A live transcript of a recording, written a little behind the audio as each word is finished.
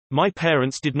My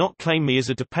parents did not claim me as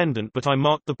a dependent, but I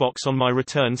marked the box on my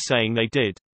return saying they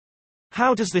did.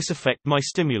 How does this affect my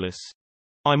stimulus?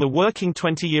 I'm a working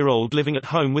 20-year-old living at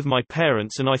home with my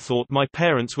parents, and I thought my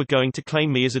parents were going to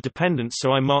claim me as a dependent,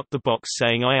 so I marked the box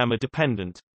saying I am a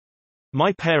dependent.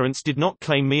 My parents did not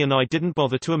claim me and I didn't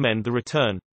bother to amend the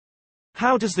return.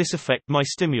 How does this affect my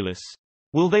stimulus?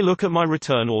 Will they look at my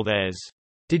return or theirs?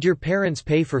 Did your parents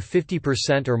pay for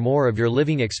 50% or more of your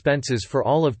living expenses for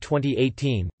all of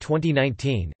 2018,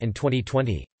 2019, and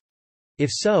 2020? If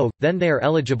so, then they are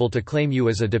eligible to claim you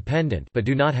as a dependent but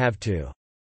do not have to.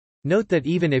 Note that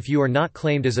even if you are not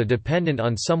claimed as a dependent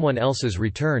on someone else's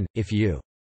return, if you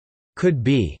could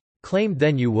be claimed,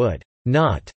 then you would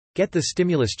not get the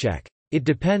stimulus check. It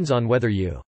depends on whether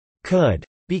you could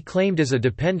be claimed as a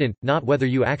dependent, not whether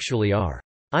you actually are.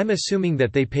 I'm assuming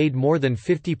that they paid more than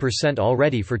 50%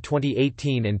 already for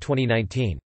 2018 and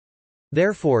 2019.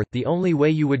 Therefore, the only way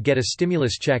you would get a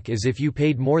stimulus check is if you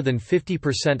paid more than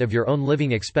 50% of your own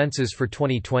living expenses for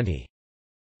 2020.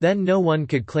 Then no one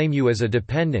could claim you as a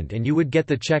dependent and you would get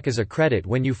the check as a credit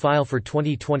when you file for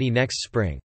 2020 next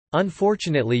spring.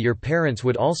 Unfortunately, your parents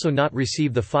would also not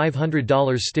receive the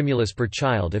 $500 stimulus per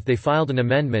child if they filed an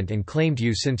amendment and claimed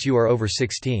you since you are over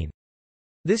 16.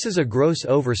 This is a gross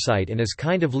oversight and is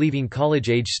kind of leaving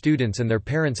college-age students and their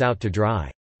parents out to dry.